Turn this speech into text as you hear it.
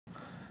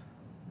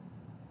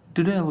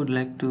Today I would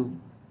like to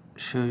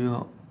show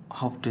you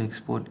how to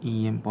export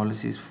EEM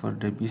policies for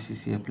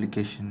WCC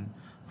application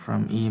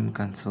from EEM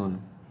console.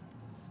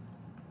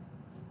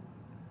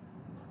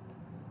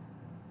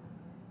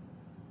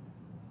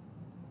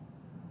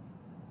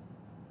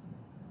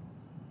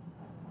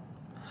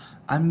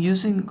 I'm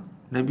using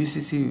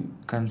WCC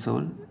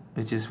console,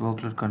 which is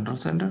Workload Control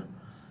Center.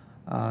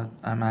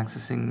 I'm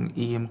accessing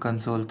EEM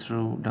console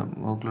through the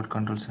Workload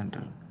Control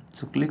Center.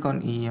 So click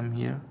on EEM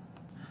here.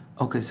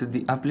 Okay, so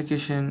the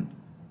application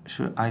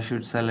I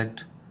should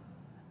select,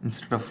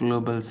 instead of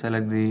global,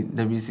 select the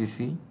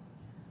WCC,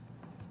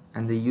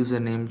 and the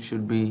username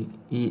should be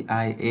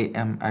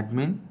EEM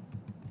admin,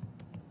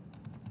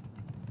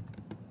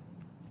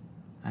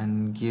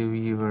 and give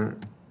your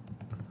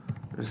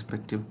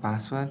respective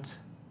passwords.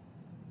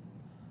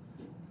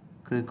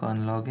 Click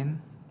on login.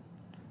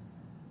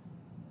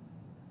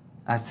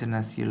 As soon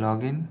as you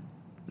log in,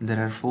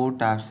 there are 4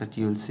 tabs that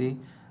you will see,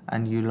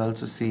 and you will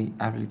also see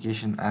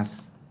application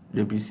as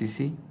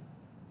WCC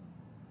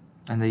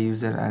and the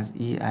user as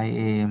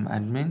EEM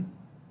admin.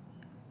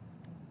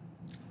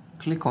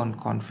 Click on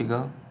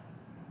configure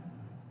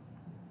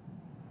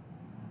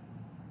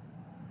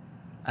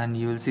and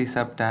you will see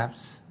sub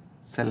tabs.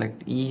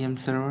 Select EEM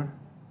server,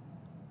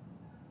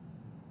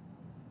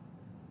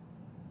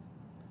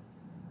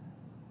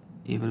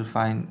 you will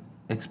find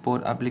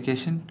export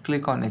application.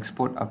 Click on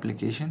export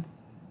application.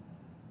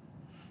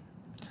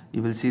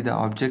 You will see the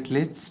object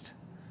list,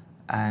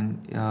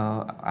 and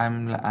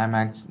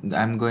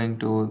I'm going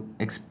to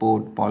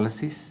export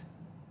policies.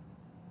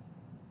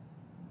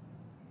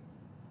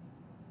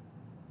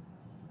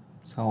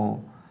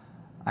 So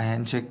I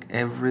uncheck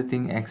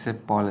everything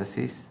except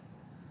policies.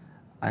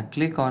 I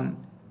click on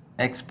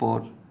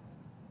export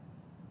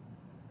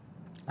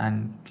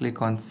and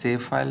click on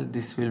save file.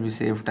 This will be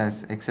saved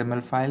as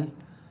XML file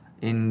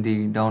in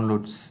the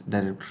downloads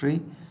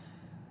directory.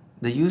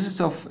 The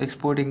uses of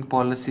exporting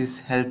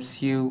policies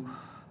helps you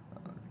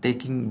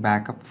taking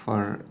backup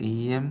for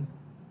EEM,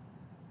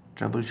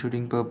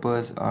 troubleshooting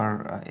purpose,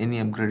 or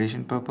any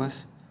upgradation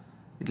purpose.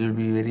 It will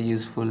be very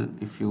useful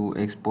if you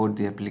export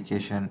the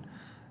application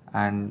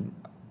and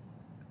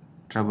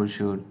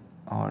troubleshoot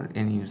or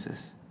any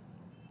uses.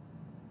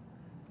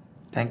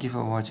 Thank you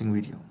for watching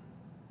video.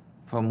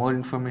 For more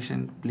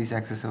information, please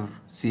access our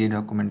CA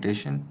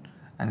documentation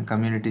and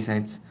community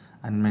sites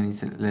and many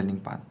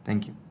learning paths.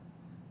 Thank you.